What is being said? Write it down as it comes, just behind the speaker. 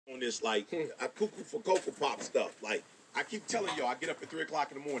this like cuckoo for Cocoa Pop stuff. Like I keep telling y'all, I get up at 3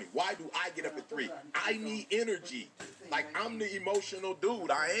 o'clock in the morning. Why do I get up at 3? I need energy. Like I'm the emotional dude.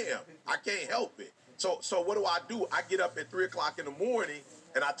 I am. I can't help it. So what do? I get up at 3 o'clock in the morning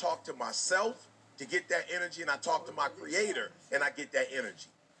and I talk to myself to get that energy, and I talk to my creator and I get that energy.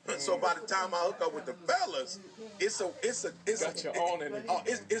 So by the time I hook up with the fellas, it's got your own energy.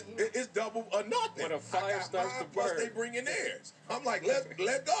 It's double or nothing. When a fire starts to Plus burn, they bringing theirs. I'm like,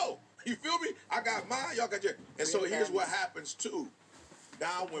 let go. You feel me? I got mine, y'all got your. And so here's what happens too.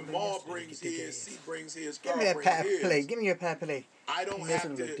 Now when Maul brings his, C brings his, Give Carl me a brings power his, play. Give me a power play. I don't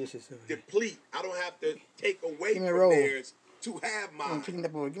Messing have with to dishes over here. deplete. I don't have to take away Give me from a roll. theirs to have mine. I'm kicking the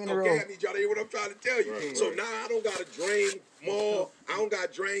ball. Give me the Okay, roll. I need y'all to hear what I'm trying to tell you. Right, So right. now I don't got to drain Maul. I don't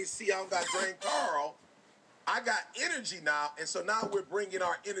got to drain C. I don't got to drain Carl. I got energy now, and so now we're bringing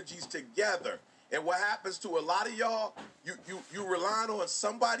our energies together. And what happens to a lot of y'all, you relying on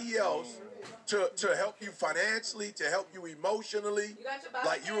somebody else to help you financially, to help you emotionally.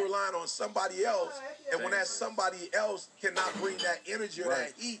 Like you relying on somebody else, and when that somebody else cannot bring that energy or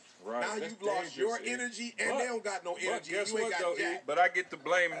that heat, Right. now That's you've lost your dangerous, E. energy, and they don't got no But energy. guess You ain't what, got though, E? jack. But I get to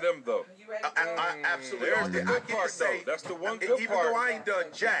blame them though. I absolutely. There's the I good get to part, say, though. That's the one good even part. though I ain't done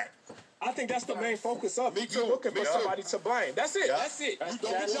jack. I think that's the main focus of Me it. too. You're looking for Me too. somebody to blame. That's it. Yeah. That's it. That's If it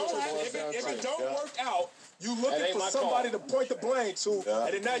exactly don't, what have, it if it sounds don't like. work out, you That looking ain't for my somebody call. to point the blame to, Yeah.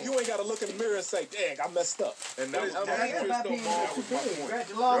 and then now you ain't got to look in the mirror and say, "Dang, I messed up." And But it's that was dangerous about though, being Maul. too Was my big. point. Drag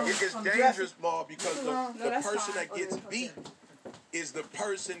the long It's on dangerous, Maul, because the No, that's person fine. that gets beat is the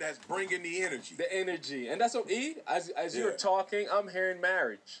person that's bringing the energy. The energy, and that's what E. As you're Yeah. talking, I'm hearing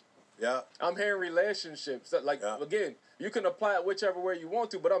marriage. Yeah. I'm hearing relationships. That, like Yeah. again, you can apply it whichever way you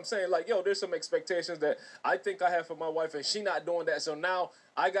want to, but I'm saying like, yo, there's some expectations that I think I have for my wife, and she not doing that. So now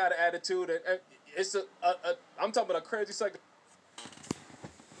I got an attitude, and it's I'm talking about a crazy cycle.